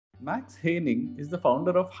Max Haining is the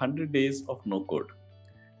founder of 100 Days of No Code.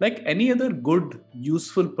 Like any other good,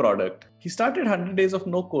 useful product, he started 100 Days of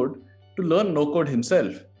No Code to learn no code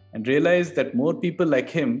himself and realized that more people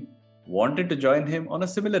like him wanted to join him on a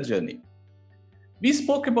similar journey. We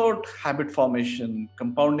spoke about habit formation,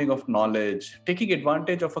 compounding of knowledge, taking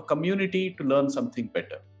advantage of a community to learn something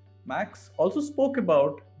better. Max also spoke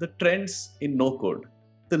about the trends in no code,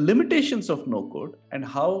 the limitations of no code, and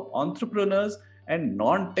how entrepreneurs and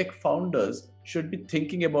non tech founders should be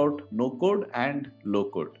thinking about no code and low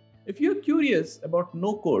code. If you're curious about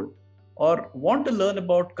no code or want to learn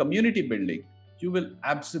about community building, you will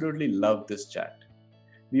absolutely love this chat.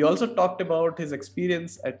 We also talked about his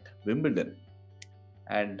experience at Wimbledon.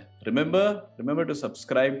 And remember to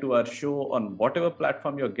subscribe to our show on whatever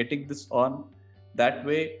platform you're getting this on. That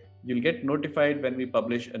way, you'll get notified when we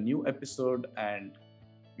publish a new episode, and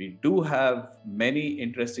we do have many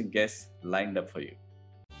interesting guests lined up for you.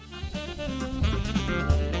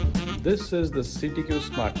 This is the CTQ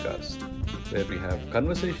Smartcast, where we have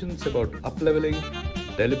conversations about up-leveling,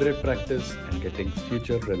 deliberate practice, and getting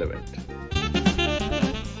future relevant.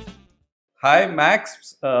 Hi,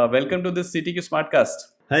 Max. Welcome to this CTQ Smartcast.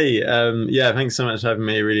 Hey, yeah, thanks so much for having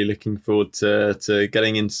me. Really looking forward to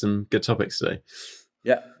getting into some good topics today.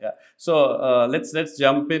 Yeah. So let's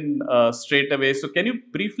jump in straight away. So can you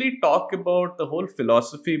briefly talk about the whole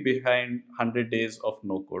philosophy behind 100 Days of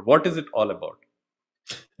No Code? What is it all about?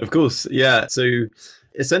 Of course, yeah. So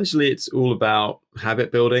essentially, it's all about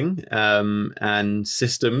habit building and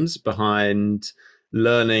systems behind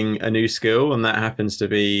learning a new skill, and that happens to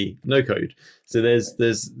be no code. So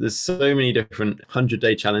there's so many different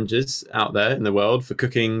 100-day challenges out there in the world for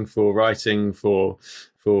cooking, for writing, for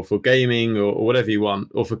gaming, or whatever you want,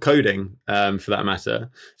 or for coding, for that matter.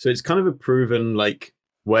 So it's kind of a proven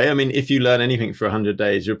way. I mean, if you learn anything for 100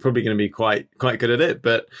 days, you're probably going to be quite good at it.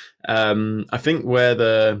 But I think where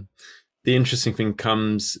the interesting thing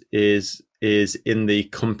comes is in the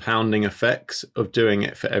compounding effects of doing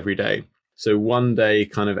it for every day. So one day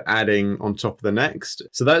kind of adding on top of the next.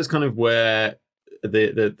 So that's kind of where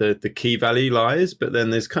the key value lies. But then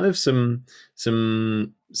there's kind of some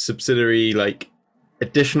subsidiary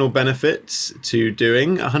additional benefits to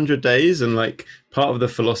doing 100 days. And part of the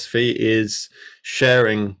philosophy is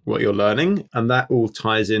sharing what you're learning. And that all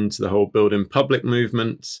ties into the whole building public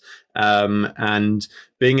movements, and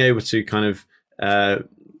being able to kind of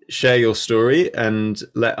share your story and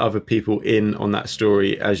let other people in on that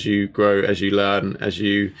story as you grow, as you learn, as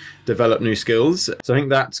you develop new skills. So I think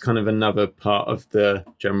that's kind of another part of the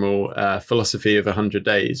general philosophy of 100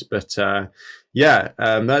 days. But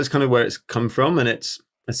that's kind of where it's come from. And it's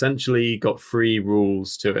essentially got 3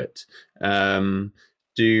 rules to it.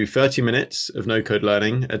 Do 30 minutes of no code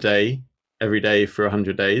learning a day, every day for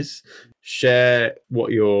 100 days. Share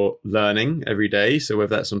what you're learning every day. So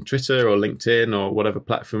whether that's on Twitter or LinkedIn or whatever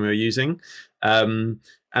platform you're using. And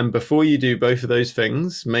before you do both of those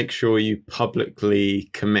things, make sure you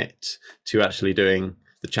publicly commit to actually doing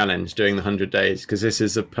the challenge, doing the 100 days, because this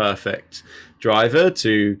is a perfect driver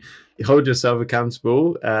to hold yourself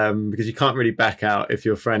accountable, because you can't really back out if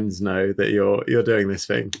your friends know that you're doing this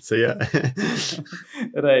thing. So yeah.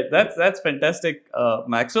 Right, that's fantastic,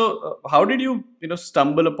 Max. So how did you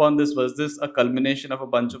stumble upon this? Was this a culmination of a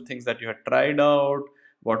bunch of things that you had tried out?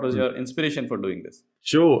 What was your inspiration for doing this?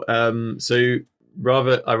 Sure. So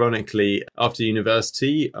rather ironically, after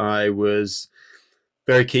university, I was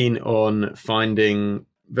very keen on finding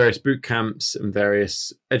various boot camps and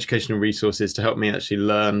various educational resources to help me actually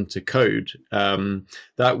learn to code.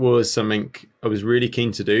 That was something I was really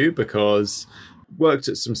keen to do because I worked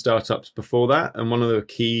at some startups before that. And one of the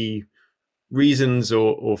key reasons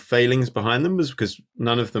or failings behind them was because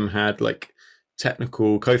none of them had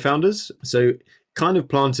technical co-founders. So kind of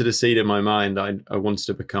planted a seed in my mind. I wanted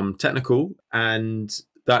to become technical. And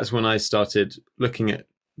that's when I started looking at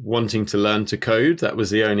wanting to learn to code. That was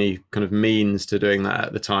the only kind of means to doing that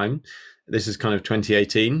at the time. This is kind of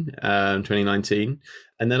 2018, 2019.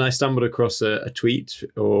 And then I stumbled across a tweet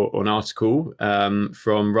or an article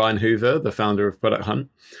from Ryan Hoover, the founder of Product Hunt,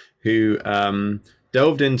 who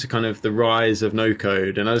delved into kind of the rise of no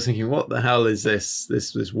code. And I was thinking, what the hell is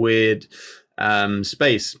this weird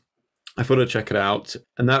space? I thought I'd check it out.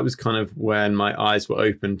 And that was kind of when my eyes were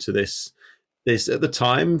open to this at the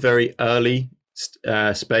time, very early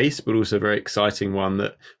space, but also a very exciting one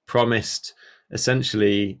that promised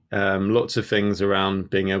essentially lots of things around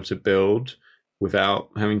being able to build without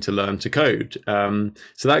having to learn to code.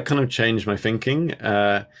 So that kind of changed my thinking.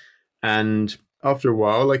 And after a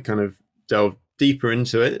while, I kind of delved deeper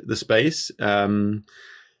into the space, and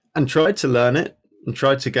tried to learn it and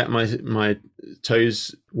tried to get my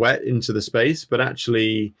toes wet into the space, but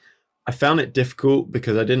actually I found it difficult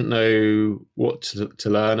because I didn't know what to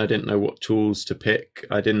learn. I didn't know what tools to pick.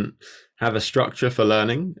 I didn't have a structure for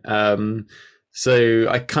learning. So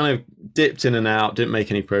I kind of dipped in and out, didn't make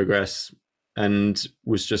any progress, and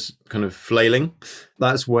was just kind of flailing.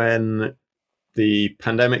 That's when the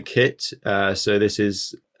pandemic hit. So this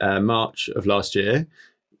is March of last year.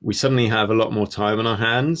 We suddenly have a lot more time on our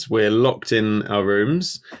hands. We're locked in our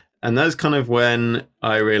rooms. And that's kind of when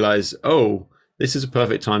I realized, oh, this is a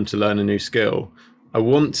perfect time to learn a new skill. I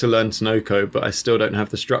want to learn to no code, but I still don't have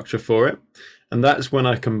the structure for it. And that's when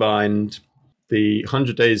I combined the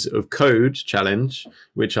 100 days of code challenge,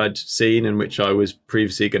 which I'd seen and which I was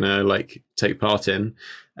previously going to like take part in,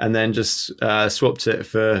 and then just swapped it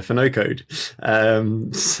for no code.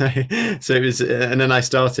 So it was, and then I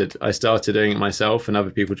started doing it myself, and other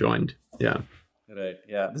people joined. Yeah. Right.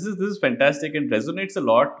 Yeah. This is fantastic and resonates a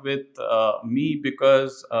lot with me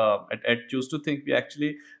because at Choose to Think we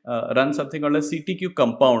actually run something called a CTQ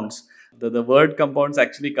compounds. The word compounds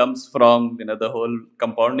actually comes from the whole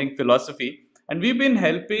compounding philosophy, and we've been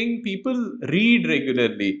helping people read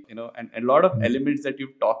regularly. And a lot of elements that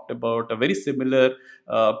you've talked about are very similar.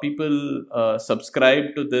 People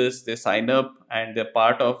subscribe to this, they sign up, and they're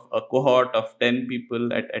part of a cohort of 10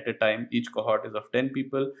 people at a time. Each cohort is of 10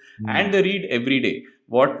 people, and Mm. they read every day.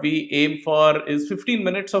 What we aim for is 15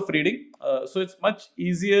 minutes of reading. So it's much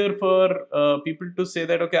easier for people to say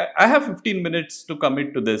that, okay, I have 15 minutes to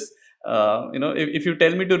commit to this. If you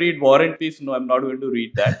tell me to read War and Peace, no, I'm not going to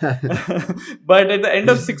read that. But at the end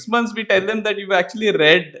of 6 months, we tell them that you've actually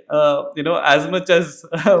read, as much as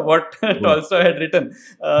what Tolstoy had written.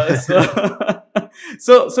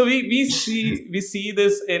 So we see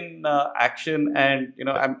this in action, and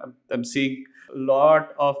I'm seeing a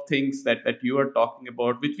lot of things that you are talking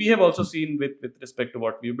about, which we have also seen with respect to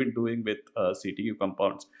what we've been doing with CTU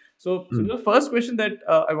compounds. So Mm. the first question that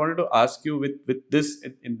I wanted to ask you with this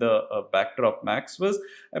in the backdrop, Max, was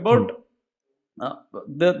Mm. about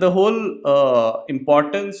the whole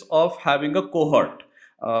importance of having a cohort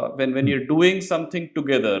when Mm. you're doing something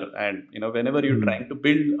together, and whenever you're Mm. trying to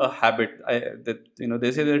build a habit.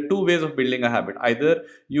 They say there are two ways of building a habit. Either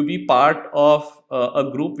you be part of a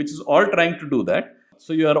group which is all trying to do that,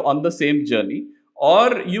 so you are on the same journey,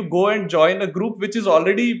 or you go and join a group which is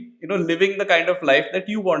already living the kind of life that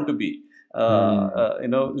you want to be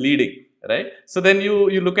Mm. leading, right? So then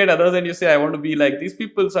you look at others and you say, I want to be like these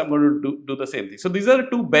people, so I'm going to do the same thing. So these are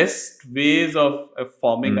two best ways of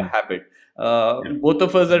forming a Mm. habit. Yeah. Both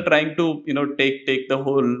of us are trying to take the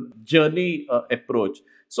whole journey approach.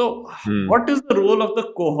 So Mm. what is the role of the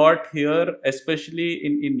cohort here, especially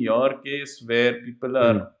in your case, where people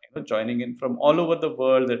are Mm. joining in from all over the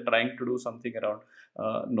world? They're trying to do something around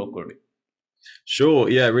no coding. Sure.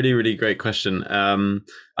 Yeah. Really, really great question.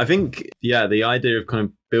 I think, yeah, the idea of kind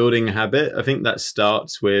of building a habit, I think that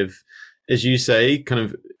starts with, as you say, kind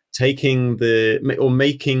of taking or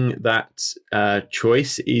making that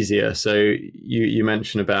choice easier. So you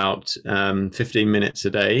mentioned about 15 minutes a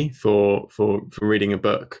day for reading a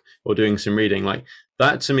book or doing some reading. Like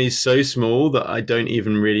that to me is so small that I don't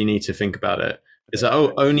even really need to think about it. It's like, Right, oh,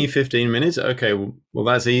 right. only 15 minutes. Okay, well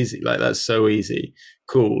that's easy. Like that's so easy.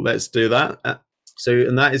 Cool. Let's do that. So,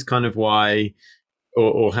 and that is kind of why,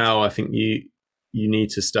 or how I think you need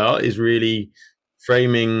to start is really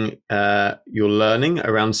framing your learning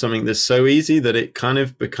around something that's so easy that it kind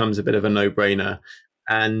of becomes a bit of a no-brainer.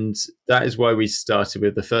 And that is why we started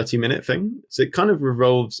with the 30-minute thing. So it kind of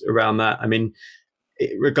revolves around that. I mean,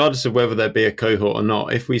 regardless of whether there be a cohort or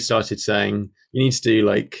not, if we started saying you need to do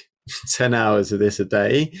like 10 hours of this a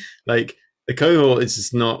day, like the cohort is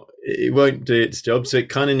just not, it won't do its job. So it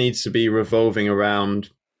kind of needs to be revolving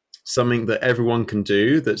around something that everyone can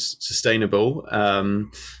do that's sustainable,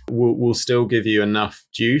 will still give you enough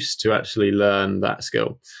juice to actually learn that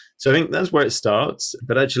skill. So I think that's where it starts.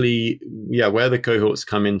 But actually, yeah, where the cohorts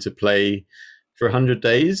come into play for 100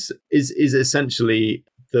 days is essentially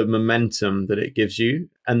the momentum that it gives you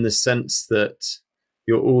and the sense that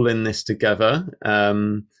you're all in this together.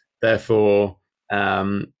 Therefore,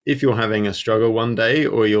 if you're having a struggle one day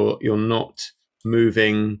or you're not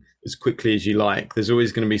moving as quickly as you like, there's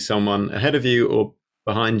always going to be someone ahead of you or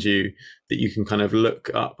behind you that you can kind of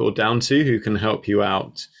look up or down to who can help you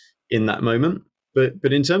out in that moment. But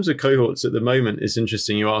in terms of cohorts at the moment, it's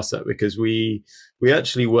interesting you asked that because we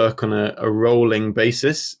actually work on a rolling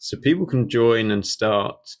basis, so people can join and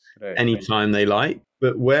start Right, right. anytime they like.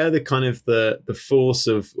 But where the kind of the force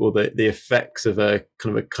of or the effects of a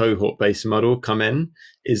kind of a cohort based model come in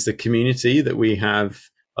is the community that we have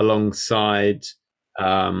alongside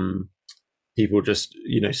people just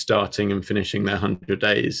starting and finishing their 100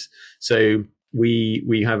 days. So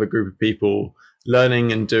we have a group of people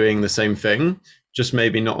learning and doing the same thing, just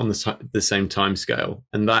maybe not on the same time scale,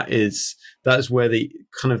 and that's where the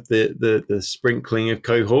kind of the sprinkling of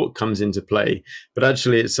cohort comes into play. But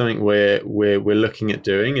actually, it's something we're looking at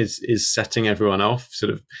doing is setting everyone off,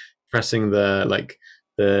 sort of pressing the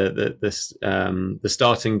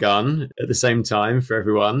starting gun at the same time for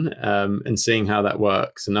everyone, and seeing how that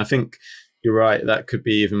works. And I think you're right, that could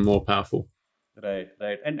be even more powerful. Right,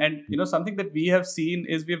 right. And something that we have seen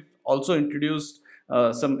is we've also introduced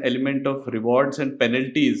some element of rewards and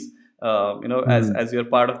penalties, Mm, as you're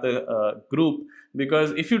part of the group.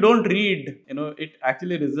 Because if you don't read, it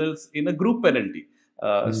actually results in a group penalty.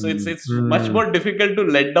 So mm, it's much mm. more difficult to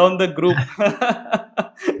let down the group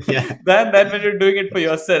Yeah, than when you're doing it for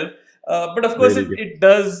yourself. But of course, really it, good. it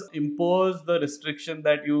does impose the restriction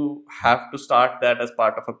that you have to start that as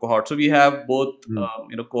part of a cohort. So we have both,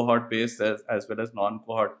 Mm, cohort based as well as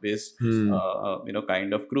non-cohort based, mm.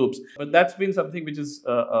 kind of groups. But that's been something which is,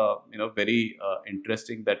 very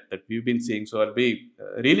interesting that we've been seeing. So I'll be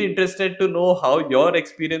really interested to know how your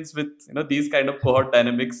experience with these kind of cohort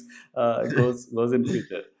dynamics goes in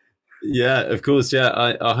future. Yeah, of course. Yeah,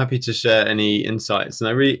 I'm happy to share any insights, and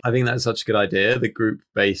I think that's such a good idea. The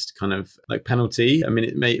group-based kind of like penalty. I mean,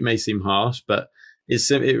 it may seem harsh, but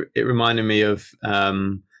it reminded me of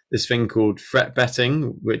this thing called threat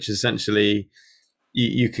betting, which essentially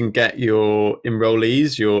you can get your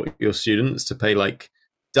enrollees, your students, to pay like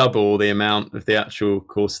double the amount of the actual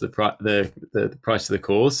course, the price of the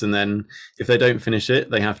course, and then if they don't finish it,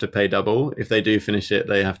 they have to pay double. If they do finish it,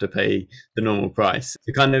 they have to pay the normal price.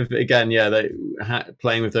 So kind of again, yeah,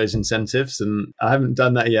 playing with those incentives, and I haven't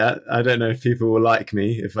done that yet. I don't know if people will like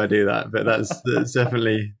me if I do that, but that's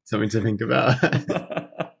definitely something to think about.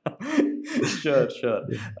 Sure, sure.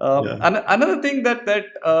 Yeah, yeah, Another thing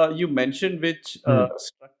that you mentioned, which mm,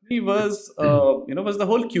 struck me, was was the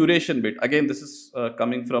whole curation bit. Again, this is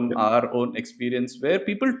coming from yep, our own experience, where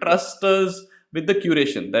people trust us with the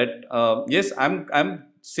curation. That yes, I'm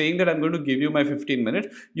saying that I'm going to give you my 15 minutes.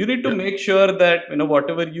 You need to yep, make sure that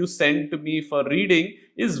whatever you send to me for reading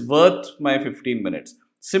is worth my 15 minutes.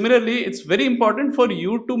 Similarly, it's very important for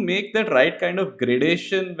you to make that right kind of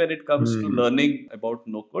gradation when it comes to mm, learning about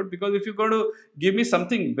no code. Because if you're going to give me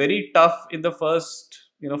something very tough in the first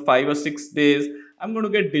 5 or 6 days, I'm going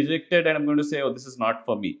to get dejected and I'm going to say, oh, this is not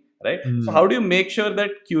for me, right? So how mm. do you make sure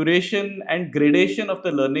that curation and gradation of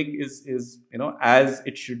the learning is as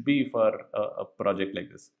it should be for a project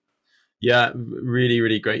like this? Yeah, really,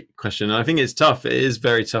 really great question. And I think it's tough. It is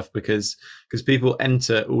very tough because people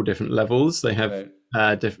enter all different levels. They have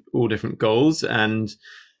Right, all different goals, and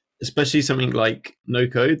especially something like no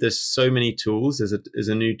code. There's so many tools. There's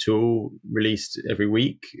a new tool released every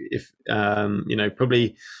week. If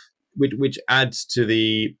probably which adds to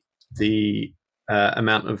the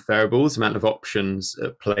amount of variables, amount of options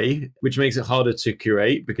at play, which makes it harder to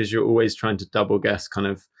curate because you're always trying to double guess kind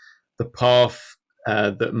of the path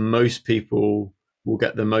that most people will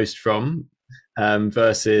get the most from,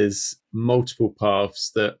 versus multiple paths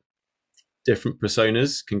that different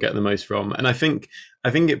personas can get the most from. And I think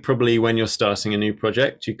it probably, when you're starting a new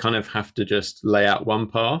project, you kind of have to just lay out one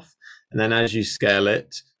path, and then as you scale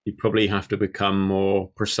it, you probably have to become more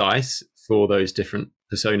precise for those different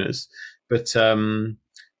personas. But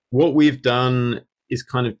what we've done is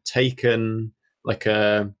kind of taken like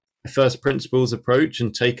a first principles approach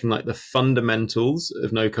and taken like the fundamentals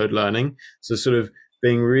of no code learning. So sort of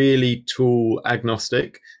being really tool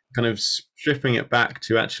agnostic, kind of stripping it back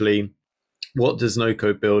to actually, what does no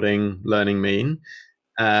code building learning mean?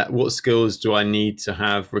 What skills do I need to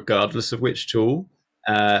have regardless of which tool?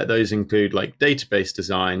 Those include like database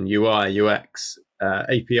design, UI, UX,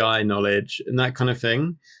 API knowledge, and that kind of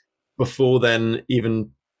thing, before then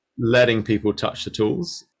even letting people touch the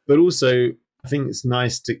tools. But also, I think it's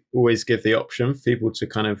nice to always give the option for people to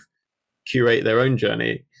kind of curate their own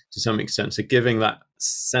journey to some extent. So giving that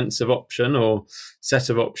sense of option or set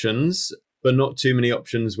of options, but not too many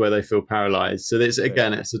options where they feel paralyzed. So it's right.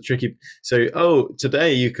 again, it's a tricky. So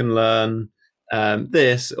today you can learn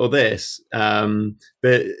this or this,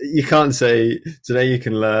 but you can't say today you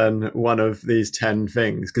can learn one of these 10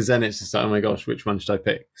 things, because then it's just like, oh my gosh, which one should I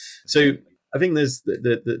pick? So Exactly. I think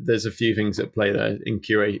there's a few things at play there in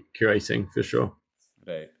curating for sure.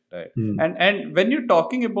 Right, right. Mm. And when you're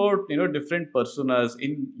talking about different personas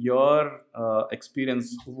in your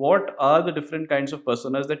experience, what are the different kinds of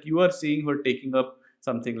personas that you are seeing who are taking up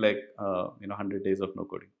something like 100 days of no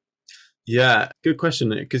coding? Yeah, good question.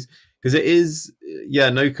 Because it is, yeah,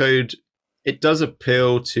 no code. It does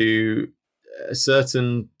appeal to a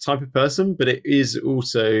certain type of person, but it is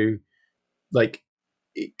also like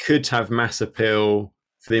it could have mass appeal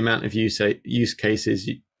for the amount of use cases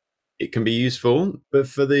it can be useful, but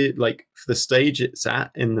for the stage it's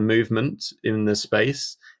at in the movement in the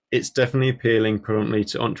space, it's definitely appealing predominantly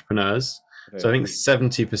to entrepreneurs. So I Right. think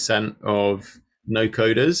 70% of no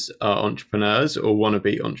coders are entrepreneurs or want to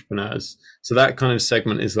be entrepreneurs. So that kind of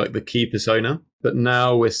segment is like the key persona. But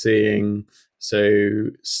now we're seeing so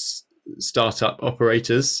startup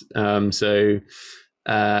operators, and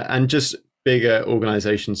just bigger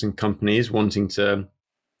organizations and companies wanting to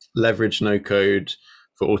leverage no code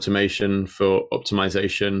for automation, for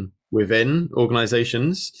optimization within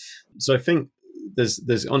organizations. So I think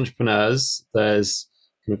there's entrepreneurs, there's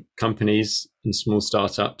kind of companies and small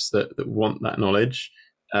startups that want that knowledge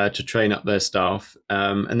to train up their staff,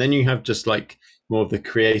 and then you have just like more of the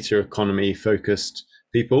creator economy focused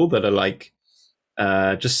people that are like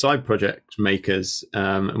just side project makers,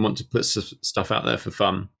 and want to put stuff out there for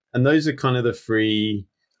fun. And those are kind of the three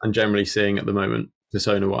I'm generally seeing at the moment,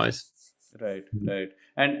 persona wise. Right, right.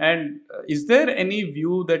 And is there any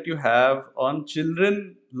view that you have on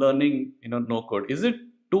children learning, no code? Is it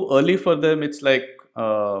too early for them? It's like,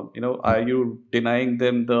 are you denying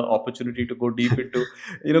them the opportunity to go deep into,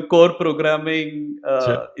 core programming?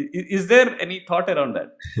 So, Is there any thought around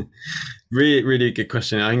that? really, really good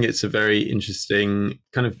question. I think it's a very interesting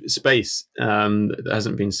kind of space that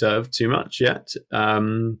hasn't been served too much yet.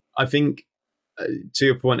 I think to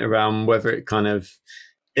your point around whether it kind of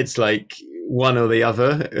it's like one or the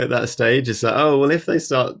other at that stage. It's like, oh, well, if they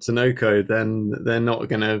start to know code, then they're not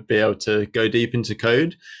going to be able to go deep into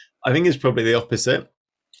code. I think it's probably the opposite.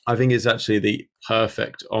 I think it's actually the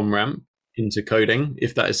perfect on ramp into coding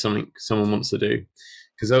if that is something someone wants to do.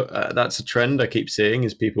 Because that's a trend I keep seeing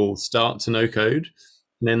is people start to know code,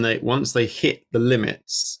 and then once they hit the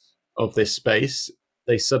limits of this space,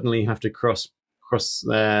 they suddenly have to cross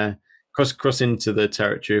into the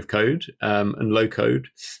territory of code and low code.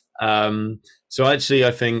 So actually,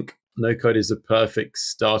 I think no code is the perfect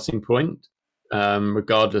starting point,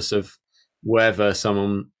 regardless of whether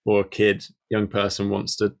someone or a kid, young person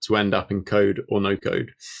wants to end up in code or no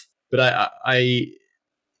code. But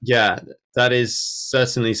yeah, that is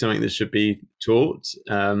certainly something that should be taught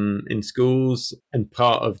in schools and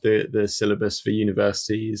part of the syllabus for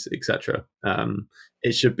universities, etc.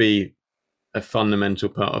 It should be a fundamental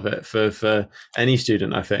part of it for any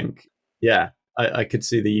student, I think. Yeah, I could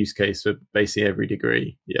see the use case for basically every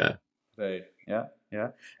degree. Yeah. Right. Yeah.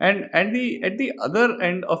 Yeah. And the at the other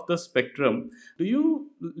end of the spectrum, you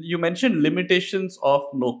mentioned limitations of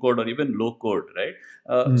no code or even low code, right?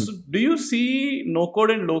 So Mm. do you see no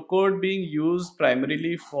code and low code being used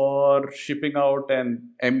primarily for shipping out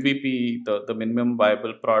an MVP, the minimum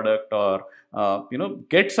viable product, or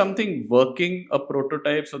get something working, a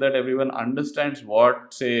prototype, so that everyone understands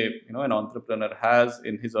what, say, an entrepreneur has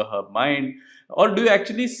in his or her mind? Or do you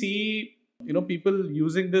actually see people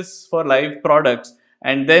using this for live products,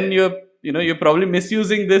 and then you're probably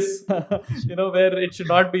misusing this where it should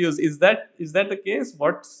not be used? Is that the case?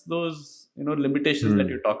 What's those limitations that Mm.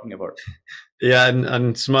 you're talking about? Yeah, and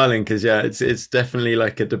I'm smiling because yeah, it's definitely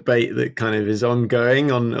like a debate that kind of is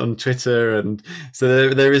ongoing on Twitter, and so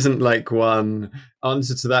there isn't like one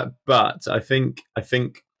answer to that. But I think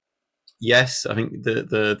yes, I think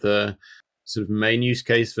the sort of main use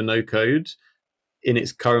case for no code in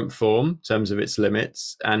its current form, in terms of its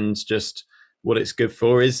limits and just what it's good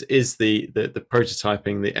for, is the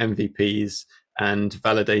prototyping, the MVPs, and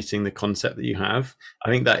validating the concept that you have.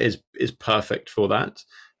 I think that is perfect for that.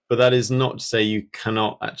 But that is not to say you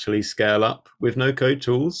cannot actually scale up with no code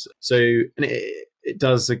tools. So, and it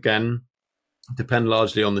does again depend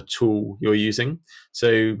largely on the tool you're using.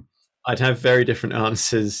 So I'd have very different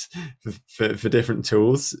answers for different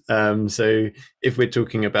tools. So if we're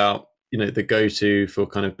talking about the go-to for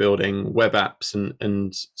kind of building web apps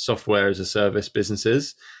and software as a service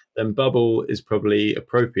businesses, then Bubble is probably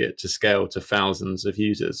appropriate to scale to thousands of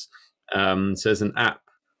users. So there's an app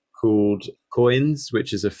called Coins,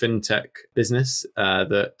 which is a fintech business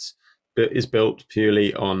that is built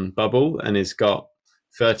purely on Bubble and has got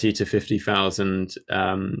 30 to 50,000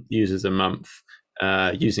 users a month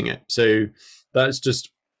using it. So that's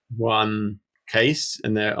just one case,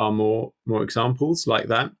 and there are more examples like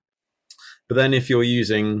that. But then if you're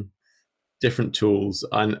using different tools,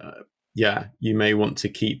 and yeah, you may want to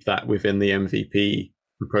keep that within the MVP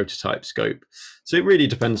and prototype scope. So it really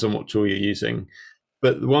depends on what tool you're using.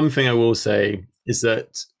 But the one thing I will say is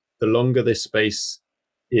that the longer this space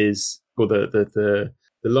is, or the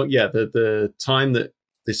time that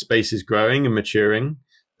this space is growing and maturing,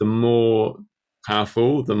 the more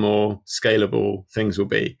powerful, the more scalable things will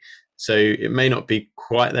be. So it may not be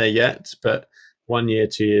quite there yet, but 1 year,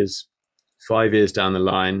 2 years, 5 years down the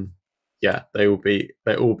line, yeah, they all be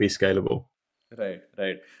scalable. Right,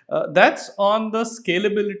 right. That's on the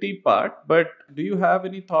scalability part, but do you have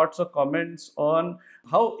any thoughts or comments on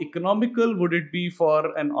how economical would it be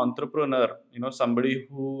for an entrepreneur, somebody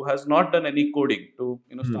who has not done any coding to,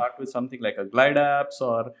 Mhm. start with something like a Glide apps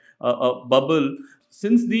or a Bubble,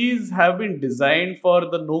 since these have been designed for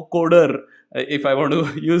the no coder, if I want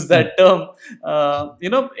to use that term,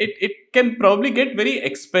 it can probably get very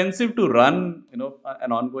expensive to run,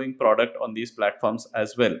 an ongoing product on these platforms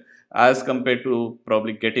as well, as compared to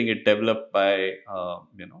probably getting it developed by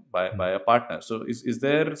by a partner. So is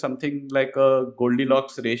there something like a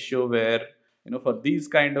Goldilocks ratio where, for these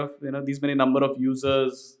kind of, these many number of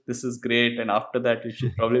users, this is great, and after that you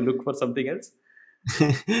should probably look for something else?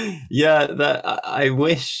 Yeah, that I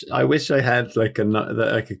wish I had like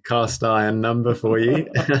a cast iron number for you.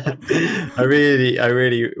 I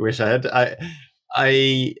really wish I had.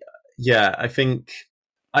 I yeah, I think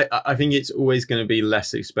it's always going to be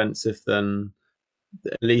less expensive than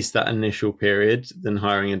at least that initial period than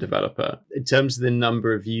hiring a developer. In terms of the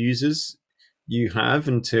number of users you have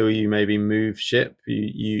until you maybe move ship,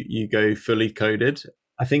 you go fully coded.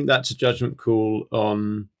 I think that's a judgment call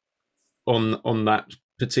on that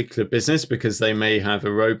particular business, because they may have a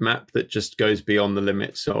roadmap that just goes beyond the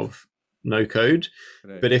limits of no code.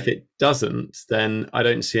 Right, But if it doesn't, then I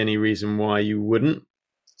don't see any reason why you wouldn't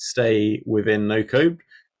stay within no code,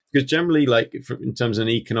 because generally, like in terms of an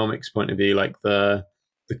economics point of view, like the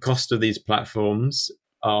cost of these platforms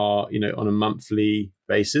are, on a monthly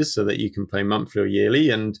basis, so that you can pay monthly or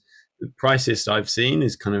yearly. And the priciest I've seen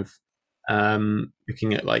is kind of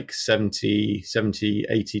looking at like 70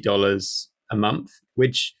 $80 a month,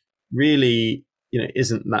 which really,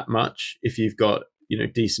 isn't that much if you've got,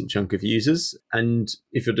 decent chunk of users. And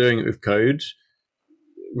if you're doing it with code,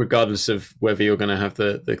 regardless of whether you're going to have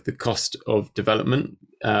the cost of development,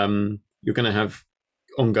 you're going to have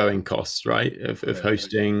ongoing costs, right, of right, right.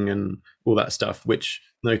 hosting and all that stuff, which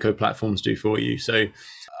no code platforms do for you. So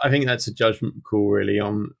I think that's a judgment call really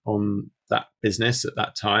on that business at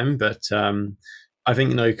that time. But I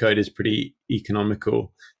think no code is pretty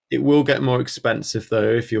economical. It will get more expensive though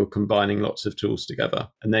if you're combining lots of tools together,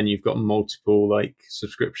 and then you've got multiple like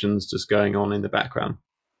subscriptions just going on in the background.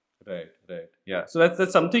 Right, right. Yeah. So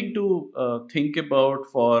that's something to think about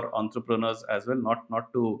for entrepreneurs as well. Not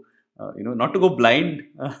to not to go blind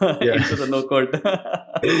Yeah. into the no code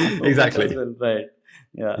movement as Exactly. well. Right.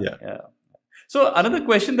 Yeah, Yeah. yeah. So another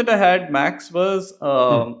question that I had, Max, was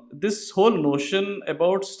Hmm. this whole notion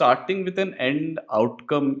about starting with an end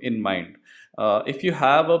outcome in mind. If you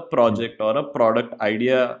have a Hmm. project or a product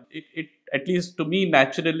idea, it at least to me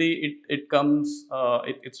naturally it comes.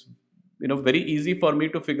 It's very easy for me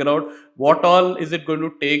to figure out what all is it going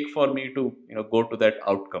to take for me to go to that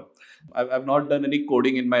outcome. I've not done any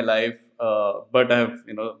coding in my life, but I have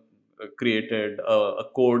created a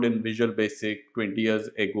code in Visual Basic 20 years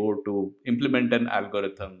ago to implement an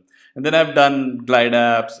algorithm. And then I've done Glide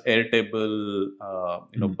apps, Airtable,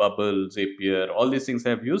 Hmm. Bubble, Zapier, all these things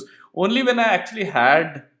I've used only when I actually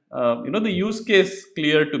had, the use case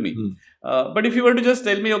clear to me. Hmm. But if you were to just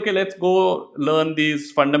tell me, okay, let's go learn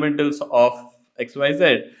these fundamentals of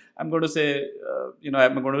XYZ, I'm going to say,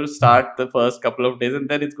 I'm going to start the first couple of days, and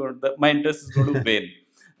then my interest is going to wane.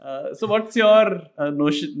 So, what's your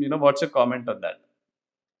notion? What's your comment on that?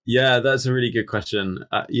 Yeah, that's a really good question.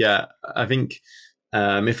 Yeah, I think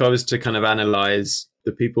if I was to kind of analyze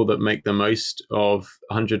the people that make the most of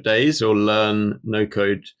 100 days or learn no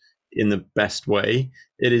code in the best way,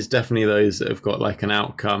 it is definitely those that have got like an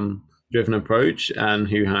outcome driven approach and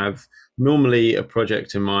who have normally a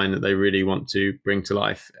project in mind that they really want to bring to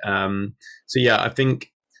life. So, yeah, I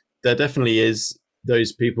think there definitely is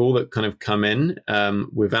those people that kind of come in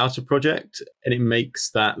without a project, and it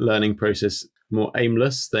makes that learning process more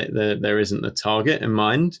aimless. There isn't a target in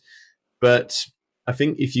mind. But I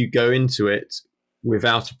think if you go into it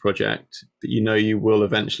without a project, that you will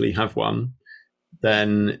eventually have one,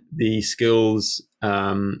 then the skills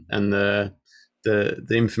and the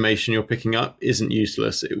information you're picking up isn't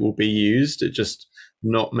useless. It will be used. It just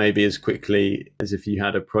not maybe as quickly as if you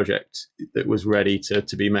had a project that was ready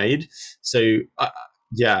to be made. So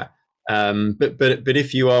yeah, but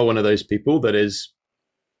if you are one of those people that is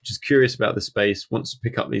just curious about the space, wants to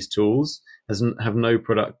pick up these tools, doesn't have no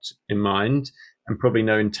product in mind, and probably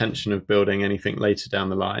no intention of building anything later down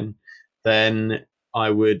the line, then I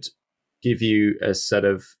would give you a set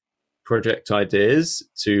of project ideas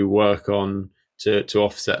to work on to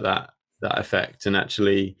offset that effect and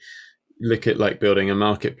actually look at like building a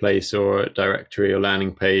marketplace or a directory or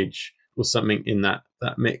landing page or something in that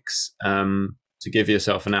mix, to give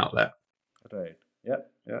yourself an outlet. Right. Yeah.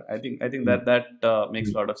 Yeah. I think Mm. that makes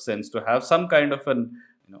Mm. a lot of sense to have some kind of an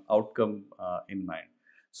outcome in mind.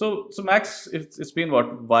 So Max, it's been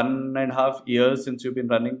what 1.5 years since you've been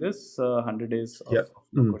running this 100 days Yeah. of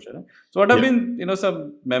no Mm. code challenge. So what have Yeah. been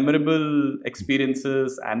some memorable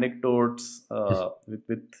experiences, anecdotes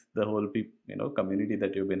with the whole community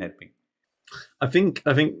that you've been helping? I think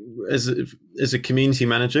as a community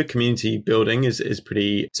manager, community building is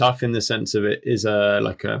pretty tough in the sense of it is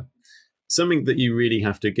a something that you really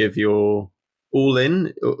have to give your all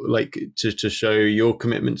in, like to show your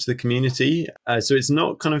commitment to the community. So it's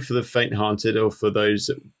not kind of for the faint-hearted or for those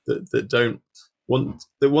that don't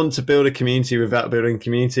want to build a community without building a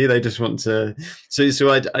community. They just want to. So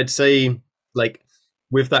I'd say, like,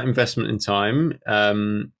 with that investment in time,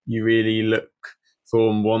 you really look for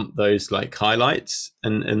and want those like highlights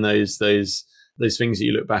and those things that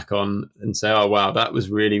you look back on and say, oh wow, that was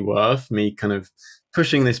really worth me kind of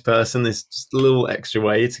pushing this person this just little extra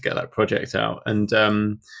way to get that project out. And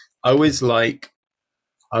I always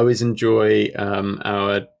enjoy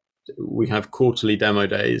our we have quarterly demo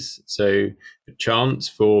days, so a chance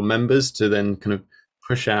for members to then kind of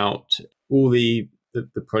push out all the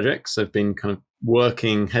projects they've been kind of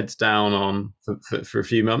working heads down on for a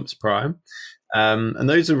few months prior. And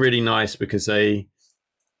those are really nice because they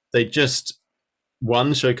just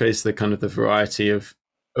one showcase the kind of the variety of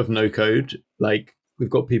no code. Like, we've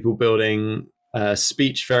got people building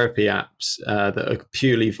speech therapy apps that are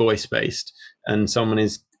purely voice based, and someone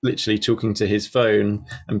is literally talking to his phone,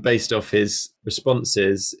 and based off his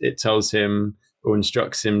responses, it tells him or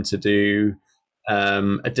instructs him to do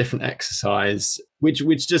a different exercise, which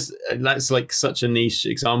just that's like such a niche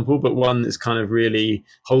example, but one that's kind of really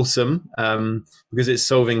wholesome, because it's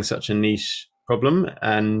solving such a niche problem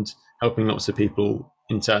and helping lots of people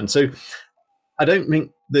in turn. So I don't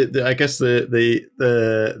think that I guess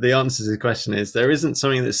the answer to the question is there isn't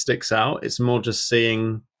something that sticks out. It's more just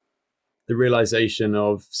seeing the realization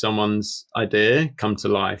of someone's idea come to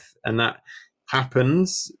life, and that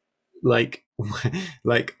happens like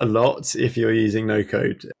like a lot if you're using no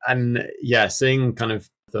code. And yeah, seeing kind of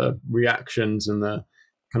the reactions and the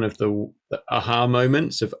kind of the aha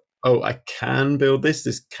moments of, oh, I can build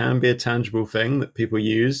this can be a tangible thing that people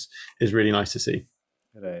use, is really nice to see.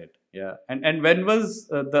 Right. Yeah. And when was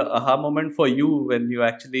the aha moment for you when you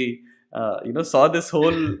actually saw this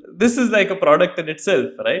whole this is like a product in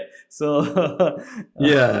itself, right? So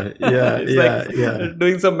Yeah, yeah, it's like yeah, yeah.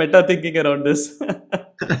 doing some meta thinking around this.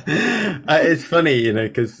 It's funny,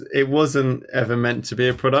 because it wasn't ever meant to be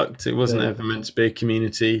a product. It wasn't Right. ever meant to be a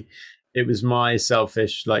community. It was my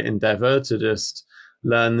selfish like endeavor to just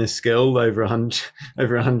learn this skill over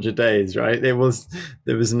 100 days. Right? There was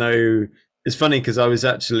no. It's funny because I was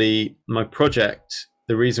actually my project.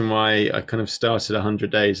 The reason why I kind of started 100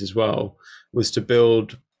 days as well was to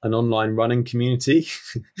build an online running community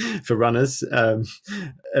for runners. And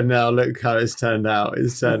now look how it's turned out.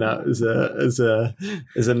 It's turned out as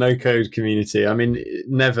a no code community. I mean,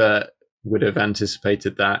 never would have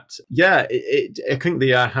anticipated that. Yeah, I think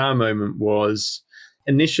the aha moment was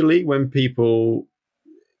initially when people,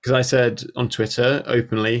 because I said on Twitter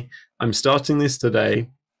openly, I'm starting this today.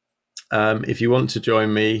 If you want to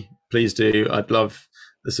join me, please do. I'd love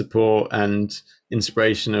the support and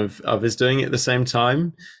inspiration of others doing it at the same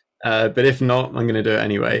time. But if not, I'm going to do it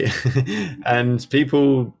anyway. And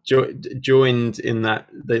people joined in that.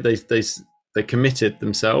 They committed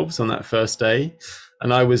themselves on that first day,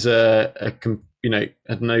 and I was had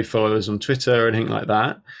no followers on Twitter or anything like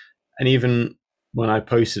that. And even when I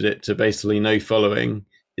posted it to basically no following,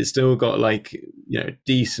 it still got like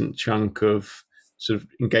decent chunk of sort of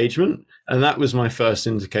engagement, and that was my first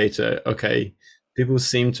indicator. Okay, people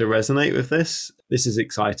seem to resonate with this. This is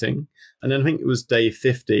exciting. And then I think it was day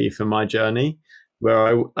 50 for my journey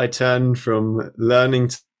where I turned from learning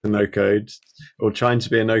to no code or trying to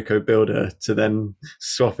be a no code builder to then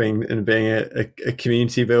swapping and being a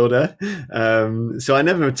community builder. So I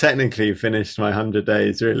never technically finished my 100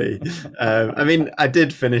 days really. I mean, I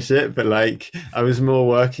did finish it, but like I was more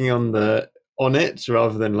working on it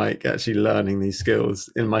rather than like actually learning these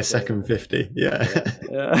skills in my second 50. Yeah.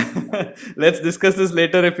 Yeah. Let's discuss this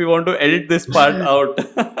later if you want to edit this part out.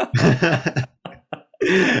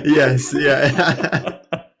 Yes, yeah.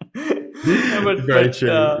 Yeah, Very true.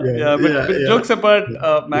 yeah, Yeah, but yeah, jokes apart,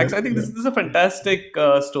 yeah, Max, I think yeah, this is a fantastic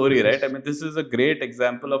story, right? I mean, this is a great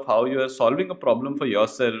example of how you are solving a problem for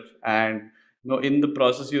yourself, and In the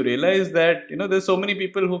process you realize that there's so many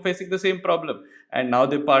people who are facing the same problem, and now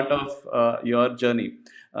they're part of your journey.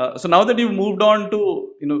 So now that you've moved on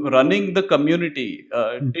to running the community,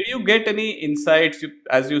 Mm. did you get any insights?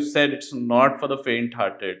 As you said, it's not for the faint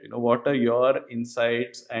hearted. What are your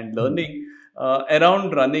insights and Mm. learning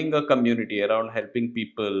around running a community, around helping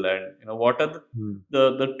people, and what are Mm.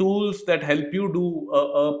 the tools that help you do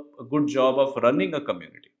a good job of running a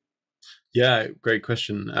community? Yeah, great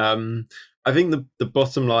question. I think the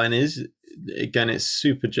bottom line is, again, it's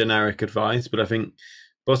super generic advice, but I think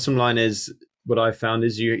bottom line is, what I found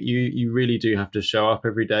is you really do have to show up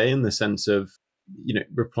every day, in the sense of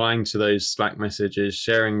replying to those Slack messages,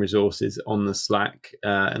 sharing resources on the Slack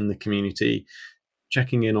and the community,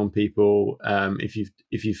 checking in on people if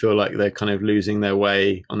you feel like they're kind of losing their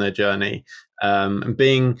way on their journey, and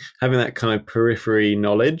having that kind of periphery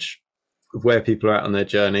knowledge of where people are at on their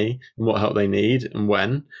journey and what help they need and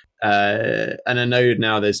when. And I know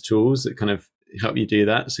now there's tools that kind of help you do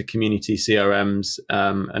that. So community CRMs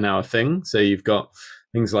are now a thing. So you've got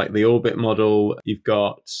things like the Orbit model. You've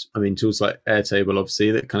got, tools like Airtable,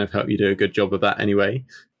 obviously, that kind of help you do a good job of that anyway.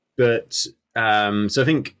 But so I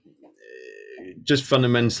think just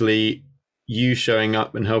fundamentally, you showing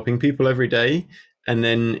up and helping people every day, and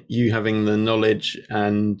then you having the knowledge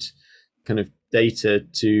and kind of data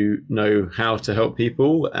to know how to help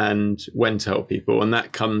people and when to help people. And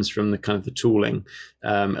that comes from the kind of the tooling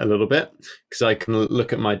a little bit, because I can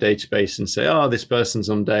look at my database and say, oh, this person's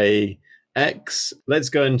on day X, let's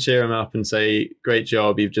go and cheer them up and say, great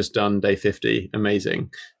job, you've just done day 50,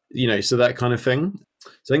 amazing. So that kind of thing.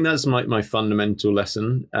 So I think that's my fundamental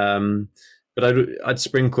lesson. But I'd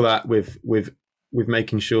sprinkle that with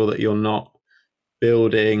making sure that you're not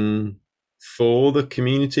building for the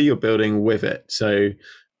community, you're building with it. So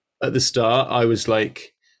at the start, I was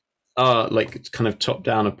like kind of top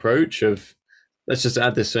down approach of, let's just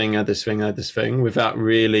add this thing, add this thing, add this thing, without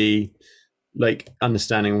really like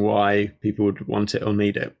understanding why people would want it or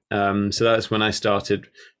need it. So that's when I started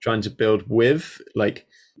trying to build with, like,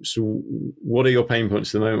 so what are your pain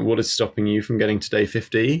points at the moment? What is stopping you from getting to day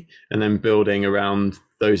 50? And then building around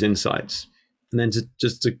those insights. And then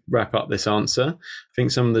just to wrap up this answer, I think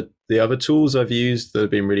some of the other tools I've used that have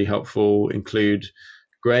been really helpful include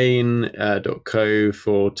Grain.co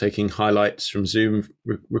for taking highlights from Zoom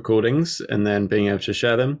recordings and then being able to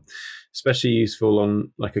share them. Especially useful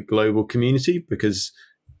on like a global community, because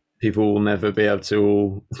people will never be able to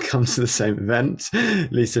all come to the same event,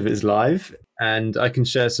 at least if it's live. And I can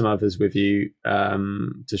share some others with you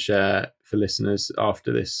to share for listeners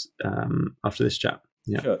after this chat.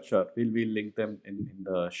 Yeah. Sure. We'll link them in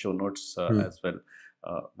the show notes Hmm. as well,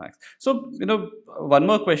 Max. So, one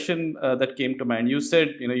more question that came to mind. You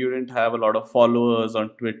said, you didn't have a lot of followers on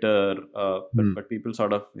Twitter, Hmm. but people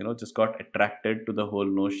sort of, just got attracted to the whole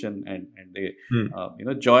notion, and they,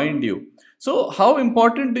 Hmm. joined you. So, how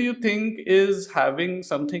important do you think is having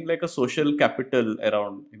something like a social capital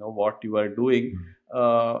around, what you are doing,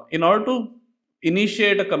 in order to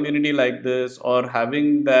initiate a community like this, or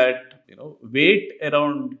having that weight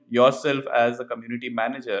around yourself as a community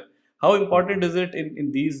manager? How important is it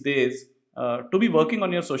in these days to be working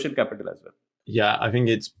on your social capital as well? Yeah, I think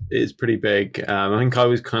it's pretty big. I think I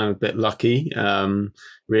was kind of a bit lucky,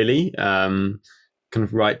 really. Kind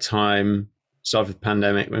of right time, start of the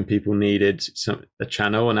pandemic, when people needed a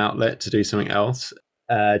channel, an outlet to do something else.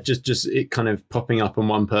 Just it kind of popping up on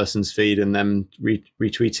one person's feed and then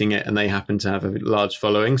retweeting it, and they happen to have a large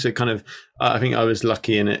following. So it kind of, I think I was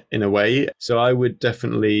lucky in it in a way. So I would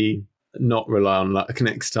definitely not rely on luck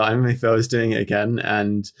next time if I was doing it again,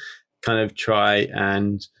 and kind of try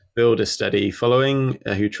and build a steady following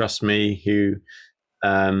who trust me, who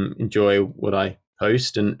enjoy what I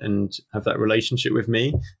post and have that relationship with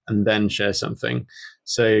me, and then share something.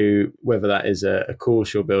 So whether that is a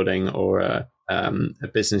course you're building, or a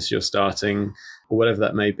business you're starting, or whatever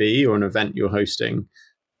that may be, or an event you're hosting,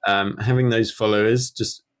 having those followers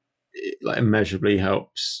just like immeasurably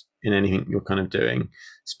helps in anything you're kind of doing,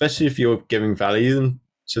 especially if you're giving value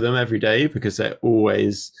to them every day, because they're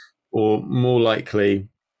always, or more likely,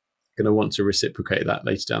 going to want to reciprocate that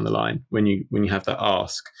later down the line when you have that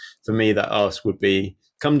ask. For me, that ask would be,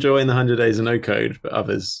 come join the 100 days of no code, but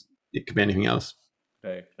others, it could be anything else.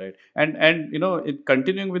 Right. And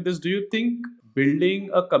continuing with this, do you think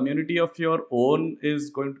building a community of your own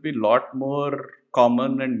is going to be a lot more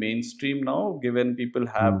common and mainstream now, given people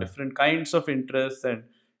have Mm. different kinds of interests, and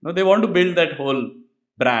they want to build that whole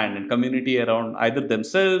brand and community around either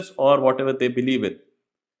themselves or whatever they believe in?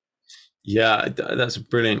 Yeah, that's a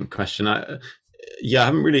brilliant question. yeah, I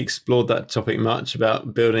haven't really explored that topic much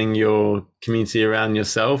about building your community around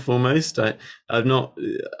yourself. Almost, I've not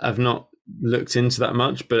I've not looked into that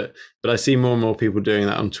much, but I see more and more people doing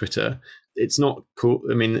that on Twitter. It's not cool.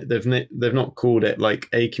 I mean, they've not called it like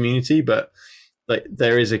a community, but like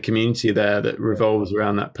there is a community there that revolves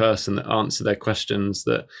around that person, that answer their questions,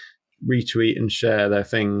 that retweet and share their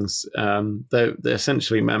things. They're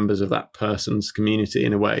essentially members of that person's community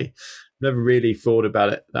in a way. Never really thought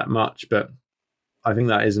about it that much, but I think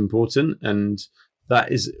that is important, and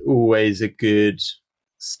that is always a good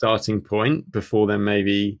starting point before then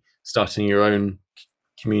maybe starting your own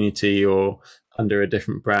community or under a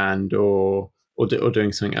different brand or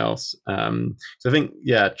doing something else. So I think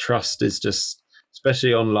trust is just,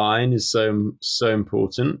 especially online, is so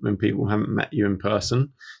important when people haven't met you in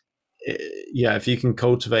person. If you can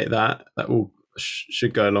cultivate that, that will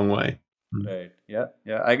should go a long way. Right. Yeah.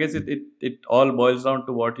 Yeah. I guess it all boils down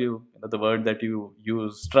to what the word that you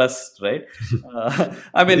use, trust, right?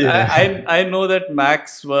 I mean, Yeah. I know that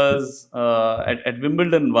Max was at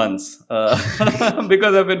Wimbledon once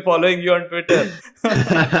because I've been following you on Twitter.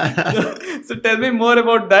 So tell me more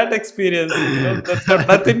about that experience. That's got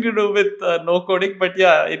nothing to do with no coding, but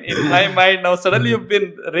yeah, in my mind now, suddenly you've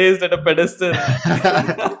been raised at a pedestal.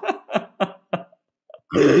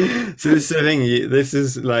 So this is the thing. This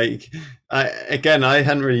is like, I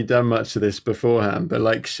hadn't really done much of this beforehand, but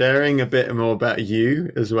like sharing a bit more about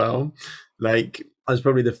you as well. Like, that was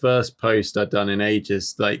probably the first post I'd done in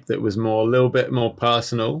ages, like that was a little bit more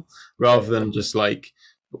personal, rather than just like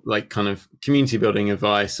kind of community building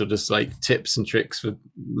advice or just like tips and tricks for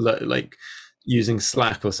like using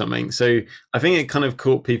Slack or something. So I think it kind of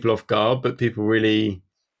caught people off guard, but people really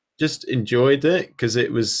just enjoyed it because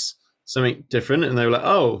it was something different, and they were like,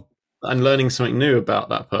 "Oh, I'm learning something new about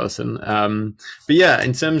that person." But yeah,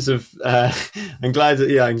 in terms of, I'm glad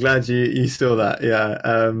you saw that.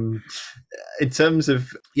 Yeah. In terms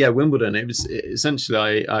of Wimbledon, it was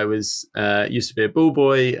essentially I was used to be a ball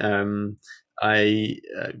boy. I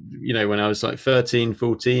when I was like 13,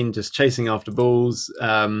 14, just chasing after balls.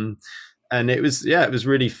 And it was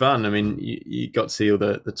really fun. I mean, you got to see all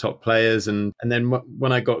the top players, and then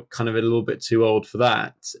when I got kind of a little bit too old for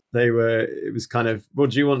that, it was kind of, well,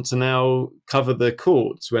 do you want to now cover the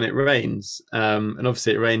courts when it rains? And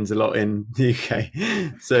obviously it rains a lot in the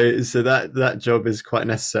UK, so that job is quite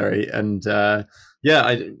necessary. And I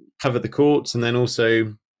covered the courts, and then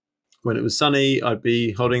also when it was sunny, I'd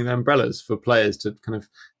be holding the umbrellas for players to kind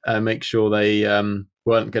of make sure they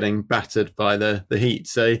weren't getting battered by the heat.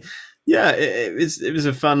 So yeah, it was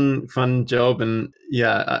a fun job, and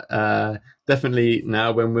definitely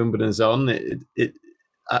now when Wimbledon's on,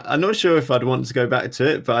 I'm not sure if I'd want to go back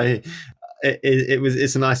to it, but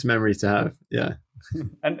it's a nice memory to have. Yeah.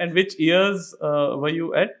 And which years were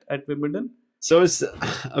you at Wimbledon? So I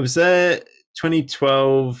was there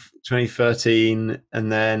 2012, 2013,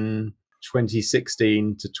 and then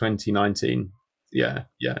 2016 to 2019. Yeah.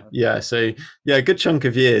 So a good chunk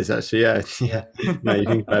of years actually. Yeah. No, you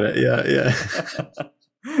think about it. Yeah.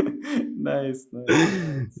 Nice.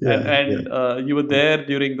 And you were there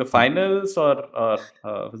during the finals, or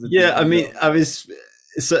was it? Yeah, I mean, I was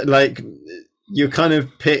like, you're kind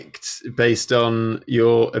of picked based on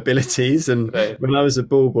your abilities, and when I was a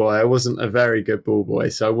ball boy, I wasn't a very good ball boy,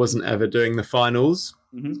 so I wasn't ever doing the finals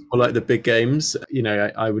or like the big games.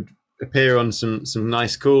 I would appear on some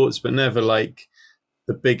nice courts, but never like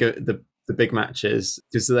the big matches,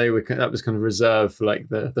 because that was kind of reserved for like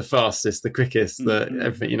the fastest, the quickest, the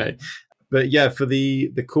everything, But yeah, for the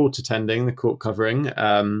court attending, the court covering,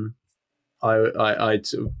 I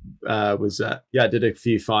was did a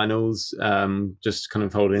few finals, just kind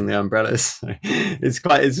of holding the umbrellas. It's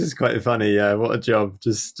just quite funny. Yeah, what a job,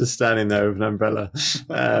 just standing there with an umbrella.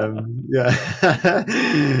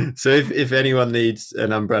 So if anyone needs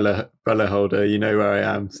an umbrella holder, you know where I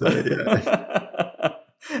am. So yeah.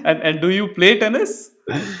 And do you play tennis?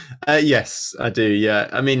 Yes, I do. Yeah,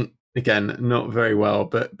 I mean, again, not very well,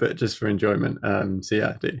 but just for enjoyment. So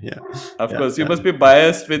yeah, I do. Yeah. Of course, you must be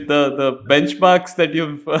biased with the benchmarks that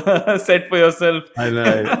you've set for yourself. I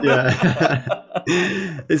know. Yeah.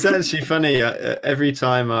 It's actually funny. Every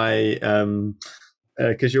time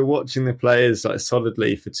because you're watching the players like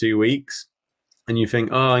solidly for 2 weeks, and you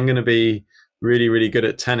think, oh, I'm going to be really, really good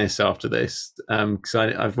at tennis after this, because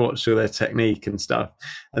I've watched all their technique and stuff,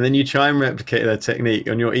 and then you try and replicate their technique,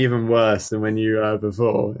 and you're even worse than when you were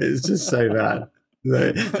before. It's just so bad.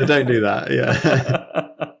 So don't do that. Yeah.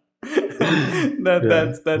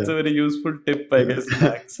 That's a very useful tip, I guess,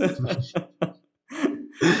 Max.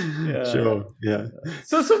 Yeah. Sure. Yeah.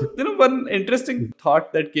 So one interesting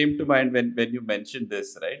thought that came to mind when you mentioned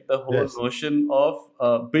this, right? The whole Yes. notion of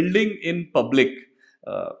building in public,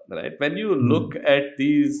 right? When you look Mm. at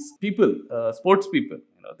these people, sports people,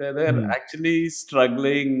 they're Mm. actually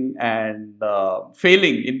struggling and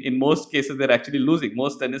failing. In most cases, they're actually losing.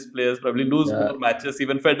 Most tennis players probably lose Yeah. more matches.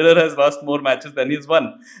 Even Federer has lost more matches than he's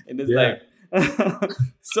won in his life. Yeah.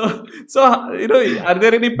 So are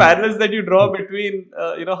there any Mm. parallels that you draw between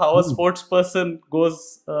how a Mm. sports person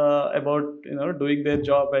goes about doing their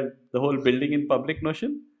job and the whole building in public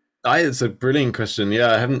notion? It's a brilliant question.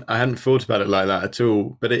 Yeah, I hadn't thought about it like that at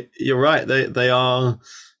all. But you're right. They are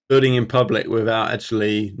building in public without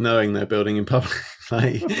actually knowing they're building in public.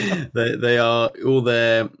 Like they are all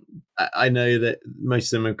there. I know that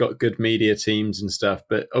most of them have got good media teams and stuff,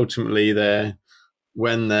 but ultimately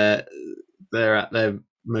when they're at their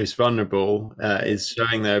most vulnerable Right. is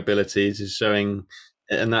showing their abilities, is showing,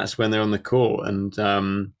 and that's when they're on the court. And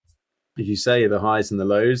as you say, the highs and the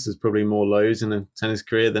lows. There's probably more lows in a tennis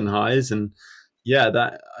career than highs, and yeah,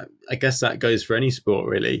 that I guess that goes for any sport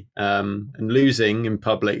really. And losing in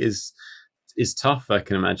public is tough, I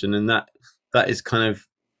can imagine, and that is kind of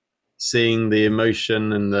seeing the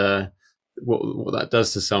emotion and the what that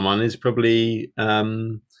does to someone is probably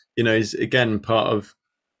is again part of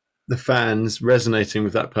the fans resonating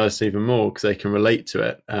with that person even more because they can relate to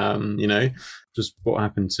it. Just what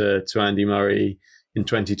happened to Andy Murray in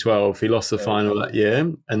 2012. He lost the Right. final that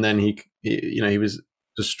year, and then he was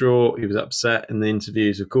distraught. He was upset in the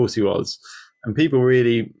interviews. Of course, he was, and people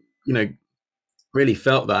really, really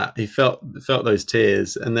felt that. He felt those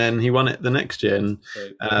tears, and then he won it the next year. And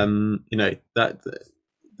Right.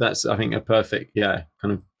 that's I think a perfect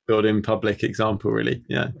kind of build in public example, really.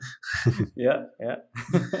 Yeah. Yeah, yeah.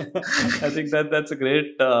 I think that's a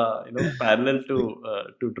great parallel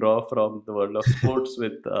to draw from the world of sports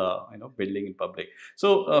with building in public.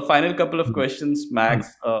 So final couple of questions, Max.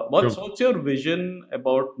 What's Sure. what's your vision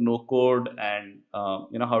about no code, and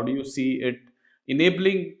how do you see it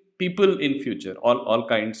enabling people in future, all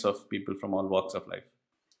kinds of people from all walks of life?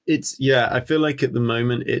 I feel like at the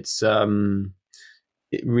moment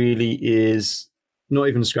it really is not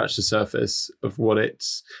even scratched the surface of what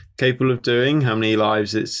it's capable of doing, how many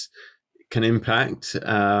lives it can impact.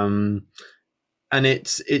 And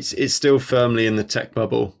it's still firmly in the tech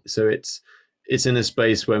bubble. So it's in a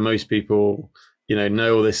space where most people,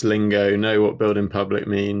 know all this lingo, know what building public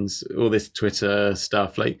means, all this Twitter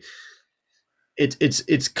stuff. Like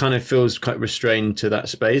it's kind of feels quite restrained to that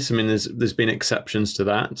space. I mean, there's been exceptions to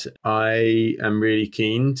that. I am really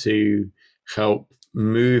keen to help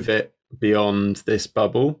move it beyond this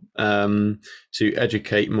bubble, to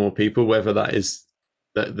educate more people, whether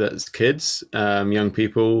that's kids, young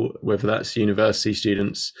people, whether that's university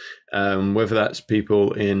students, whether that's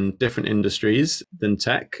people in different industries than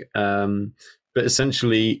tech, but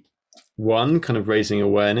essentially one kind of raising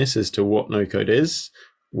awareness as to what no code is,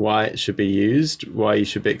 why it should be used, why you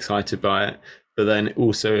should be excited by it, but then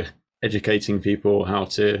also educating people how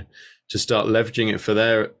to start leveraging it for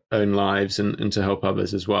their own lives and to help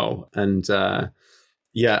others as well. And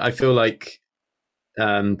I feel like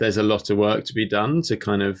there's a lot of work to be done to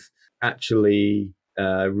kind of actually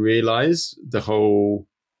realize the whole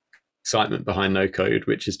excitement behind no code,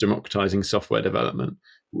 which is democratizing software development.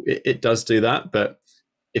 It does do that, but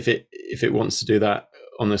if it wants to do that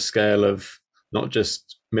on a scale of not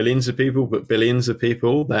just millions of people but billions of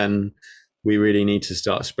people, then we really need to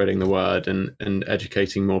start spreading the word and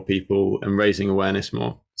educating more people and raising awareness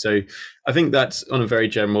more. So I think that's on a very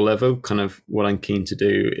general level kind of what I'm keen to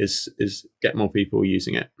do is get more people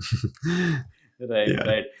using it. Right, Yeah.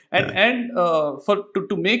 right. And Yeah. for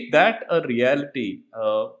to make that a reality,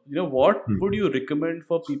 what would Hmm. you recommend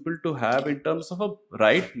for people to have in terms of a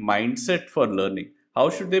right mindset for learning? How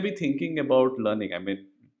should they be thinking about learning? I mean,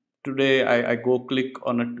 today I go click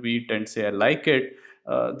on a tweet and say I like it.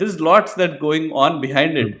 There's lots that going on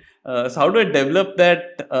behind it. So how do I develop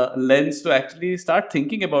that lens to actually start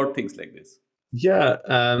thinking about things like this? Yeah,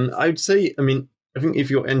 I'd say, I mean, I think if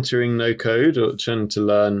you're entering no code or trying to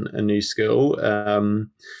learn a new skill,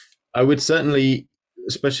 I would certainly,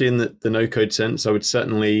 especially in the no code sense, I would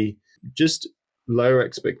certainly just lower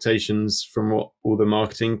expectations from what all the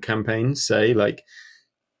marketing campaigns say. Like,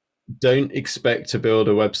 don't expect to build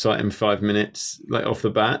a website in 5 minutes, like off the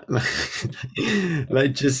bat.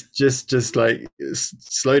 Like, just like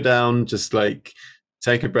slow down, just like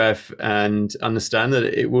take a breath and understand that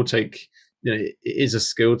it will take, it is a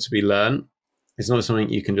skill to be learned. It's not something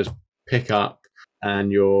you can just pick up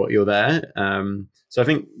and you're there. So I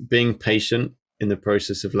think being patient in the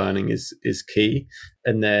process of learning is key.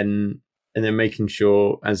 And then and then making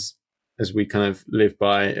sure as we kind of live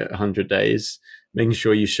by 100 days, making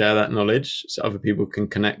sure you share that knowledge so other people can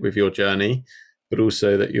connect with your journey, but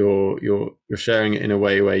also that you're sharing it in a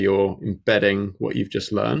way where you're embedding what you've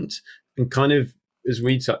just learned, and kind of, as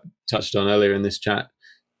we touched on earlier in this chat,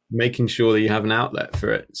 making sure that you have an outlet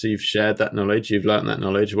for it. So you've shared that knowledge, you've learned that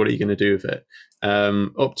knowledge. What are you going to do with it?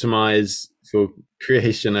 Optimize for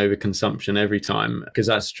creation over consumption every time, because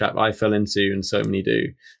that's a trap I fell into, and so many do.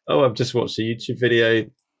 Oh, I've just watched a YouTube video.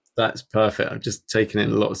 That's perfect. I've just taken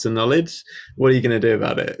in lots of knowledge. What are you going to do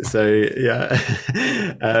about it? So yeah,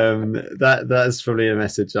 that's probably a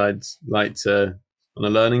message I'd like to, on a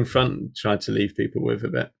learning front, try to leave people with a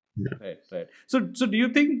bit. Yeah. Right, right. So do you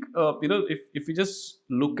think, if we just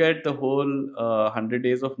look at the whole 100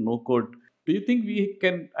 days of no code, do you think we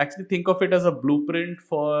can actually think of it as a blueprint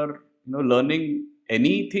for learning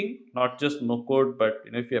anything, not just no code, but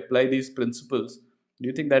if you apply these principles, do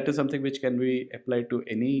you think that is something which can be applied to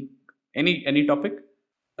any topic?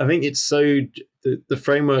 I think it's so, the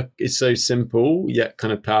framework is so simple yet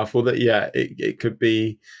kind of powerful that it could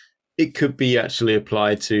be, actually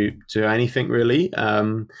applied to anything really.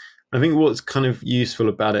 I think what's kind of useful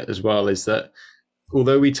about it as well is that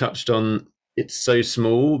although we touched on it's so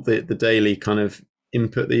small, the daily kind of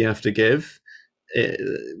input that you have to give,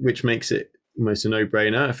 which makes it almost a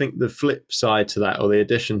no-brainer. I think the flip side to that, or the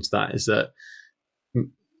addition to that, is that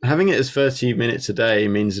having it as 30 minutes a day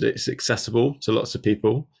means that it's accessible to lots of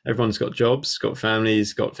people. Everyone's got jobs, got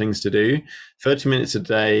families, got things to do. 30 minutes a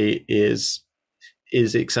day is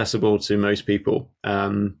accessible to most people.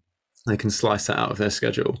 They can slice that out of their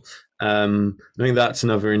schedule. I think that's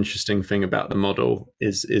another interesting thing about the model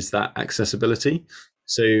is that accessibility.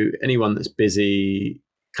 So anyone that's busy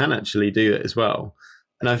can actually do it as well.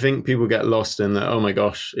 And I think people get lost in that, oh my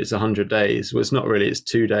gosh, it's 100 days. Well, it's not really, it's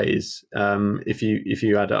 2 days. If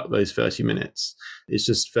you add up those 30 minutes, it's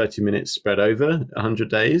just 30 minutes spread over 100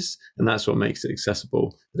 days. And that's what makes it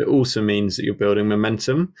accessible. But it also means that you're building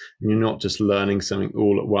momentum, and you're not just learning something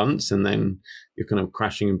all at once and then you're kind of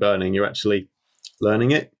crashing and burning. You're actually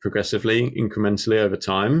learning it progressively, incrementally over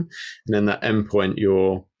time. And then that endpoint,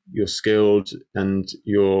 you're skilled, and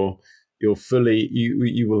you're fully,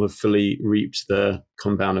 you will have fully reaped the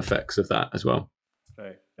compound effects of that as well.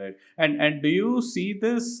 Right, right. And do you see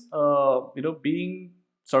this, being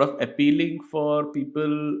sort of appealing for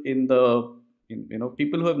people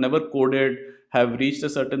people who have never coded, have reached a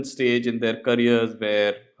certain stage in their careers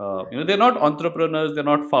where they're not entrepreneurs, they're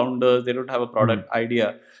not founders, they don't have a product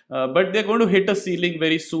idea, but they're going to hit a ceiling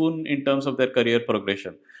very soon in terms of their career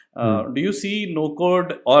progression. Do you see no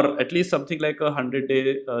code, or at least something like a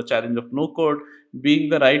 100-day challenge of no code, being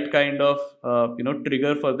the right kind of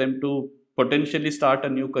trigger for them to potentially start a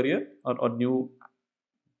new career, or new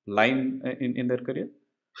line in their career?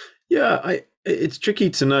 Yeah, it's tricky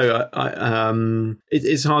to know.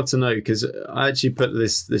 It's hard to know, because I actually put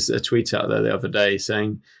a tweet out there the other day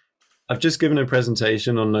saying, I've just given a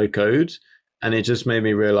presentation on no code, and it just made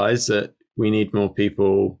me realize that we need more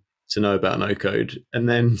people to know about no code. And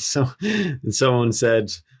then someone said,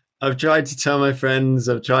 I've tried to tell my friends,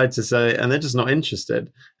 I've tried to say, and they're just not interested.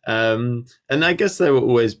 And I guess there will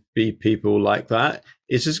always be people like that.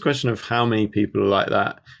 It's just a question of how many people are like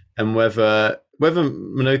that, and whether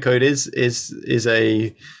no code is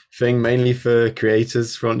a thing mainly for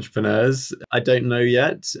creators, for entrepreneurs. I don't know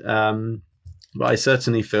yet, but I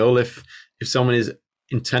certainly feel if someone is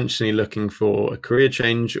intentionally looking for a career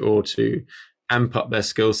change or to amp up their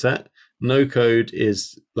skill set, no code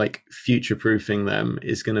is like future proofing them,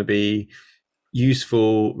 is going to be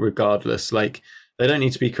useful regardless. Like, they don't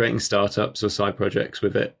need to be creating startups or side projects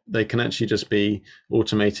with it. They can actually just be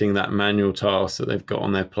automating that manual task that they've got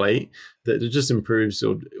on their plate, that just improves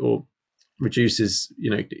or reduces,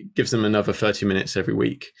 gives them another 30 minutes every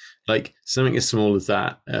week. Like, something as small as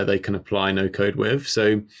that, they can apply no code with.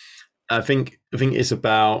 So I think it's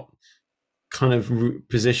about kind of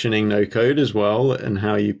positioning no code as well, and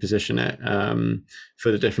how you position it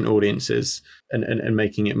for the different audiences, and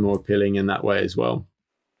making it more appealing in that way as well.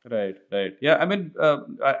 Right, right. Yeah, I mean,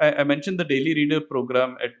 I mentioned the daily reader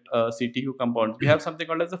program at CTU Compounds. We have something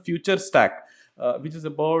called as a future stack, which is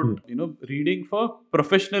about reading for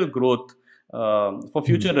professional growth, for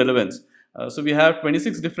future relevance. So we have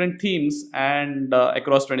 26 different themes, and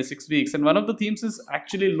across 26 weeks, and one of the themes is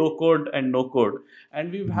actually low code and no code.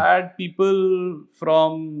 And we've had people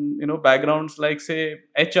from backgrounds like, say,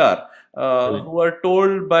 HR, who are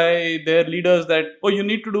told by their leaders that, oh, you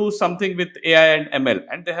need to do something with AI and ML,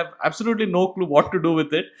 and they have absolutely no clue what to do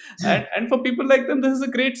with it. And for people like them, this is a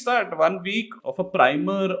great start. 1 week of a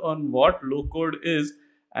primer on what low code is,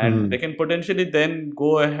 and they Mm. can potentially then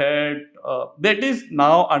go ahead, they at least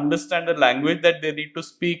now understand the language that they need to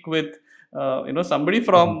speak with, somebody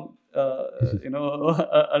from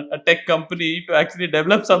a tech company to actually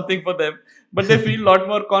develop something for them, but they feel a lot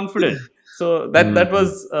more confident. So that Mm.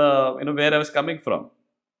 was where I was coming from.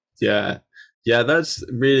 Yeah. Yeah, that's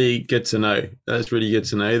really good to know. That's really good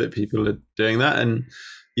to know that people are doing that. And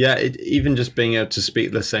yeah, even just being able to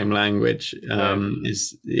speak the same language Right.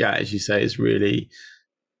 is, yeah, as you say, is really,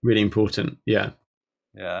 really important. Yeah.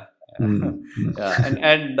 Yeah. Mm. Yeah.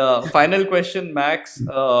 And final question, Max.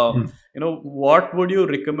 Mm. What would you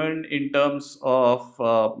recommend in terms of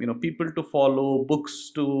people to follow,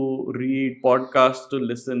 books to read, podcasts to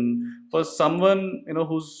listen for someone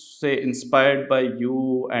who's say inspired by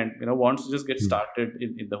you and wants to just get Mm. started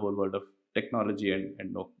in the whole world of technology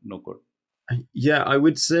and no code. Yeah, I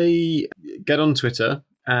would say get on Twitter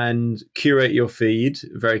and curate your feed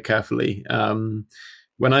very carefully.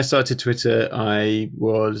 When I started Twitter, I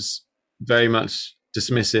was very much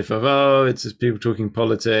dismissive of, oh, it's just people talking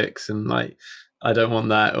politics and like, I don't want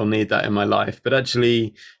that or need that in my life. But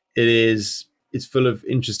actually, it's full of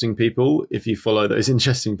interesting people if you follow those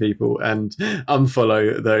interesting people and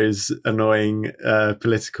unfollow those annoying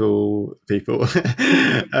political people.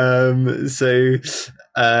 So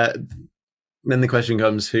uh, then the question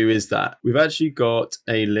comes, who is that? We've actually got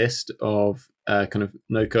a list of kind of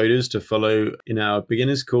no coders to follow in our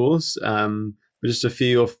beginners course, but just a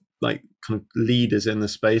few of like kind of leaders in the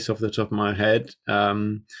space off the top of my head.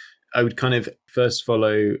 I would kind of first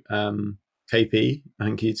follow KP. I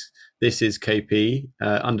think this is KP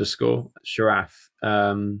underscore Sharaf.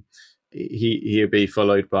 He'll be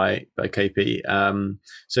followed by KP.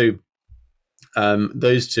 So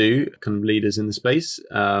those two kind of leaders in the space.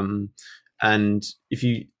 And if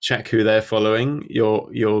you check who they're following,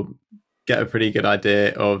 you'll get a pretty good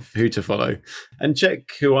idea of who to follow, and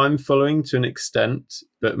check who I'm following to an extent.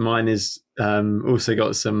 But mine is also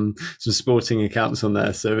got some sporting accounts on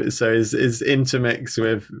there, so is intermixed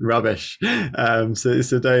with rubbish.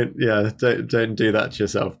 So don't do that to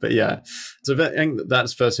yourself. But yeah, so I think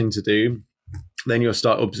that's first thing to do. Then you'll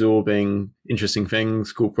start absorbing interesting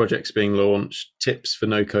things, cool projects being launched, tips for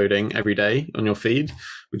no coding every day on your feed,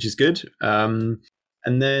 which is good. And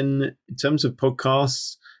then in terms of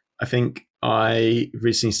podcasts, I think I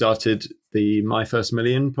recently started the My First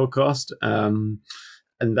Million podcast, and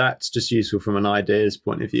that's just useful from an ideas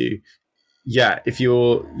point of view. Yeah, if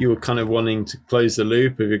you're kind of wanting to close the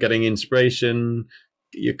loop, if you're getting inspiration,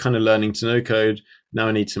 you're kind of learning to no code. Now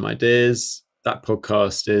I need some ideas. That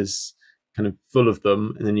podcast is kind of full of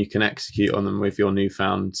them, and then you can execute on them with your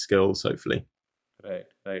newfound skills, hopefully. Right,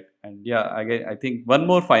 right. And yeah, I think one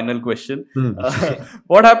more final question. Hmm.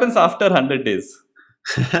 What happens after 100 days?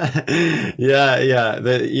 Yeah,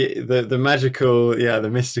 the magical, yeah, the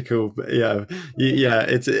mystical, yeah, yeah.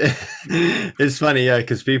 It's it's funny, yeah,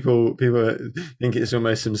 because people think it's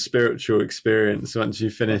almost some spiritual experience once you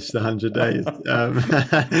finish the 100 days.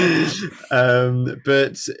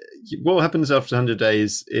 But what happens after 100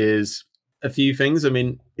 days is a few things. I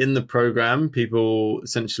mean, in the program, people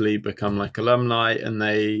essentially become like alumni, and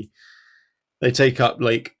they take up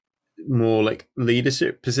like more like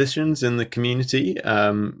leadership positions in the community,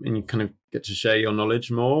 and you kind of get to share your knowledge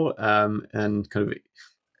more, and kind of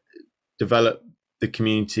develop the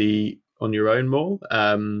community on your own more.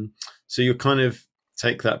 So you'll kind of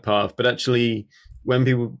take that path. But actually, when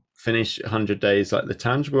people finish 100 days, like the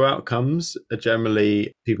tangible outcomes are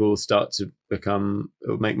generally people start to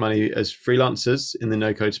make money as freelancers in the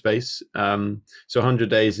no code space. So 100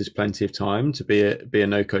 days is plenty of time to be a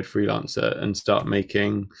no code freelancer and start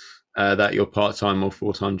making that your part-time or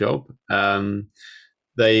full-time job.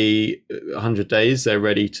 They 100 days, they're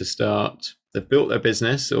ready to start. They've built their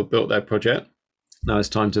business or built their project. Now it's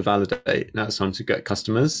time to validate. Now it's time to get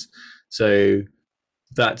customers. So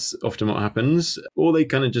that's often what happens. Or they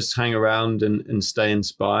kind of just hang around and stay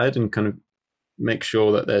inspired and kind of make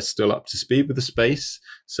sure that they're still up to speed with the space,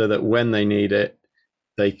 so that when they need it,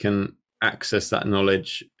 they can access that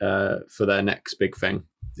knowledge for their next big thing.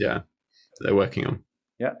 Yeah, that they're working on.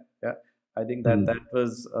 Yeah, yeah. I think that Mm. that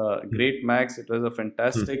was Mm. great, Max. It was a Mm.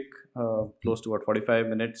 fantastic, close to what 45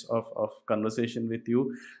 minutes of conversation with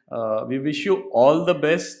you. We wish you all the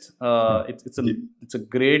best. Mm. It's a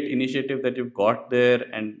great initiative that you've got there,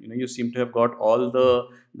 and you seem to have got all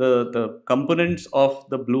the components of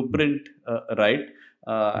the blueprint right.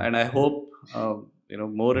 And I hope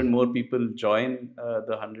more and more people join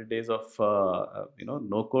the 100 days of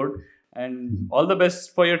no code. And Mm. all the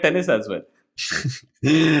best for your tennis as well.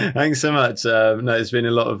 Thanks so much. No, it's been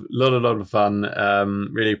a lot of fun.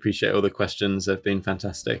 Really appreciate all the questions. They've been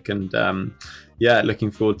fantastic, and yeah,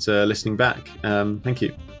 looking forward to listening back. Thank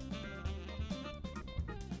you.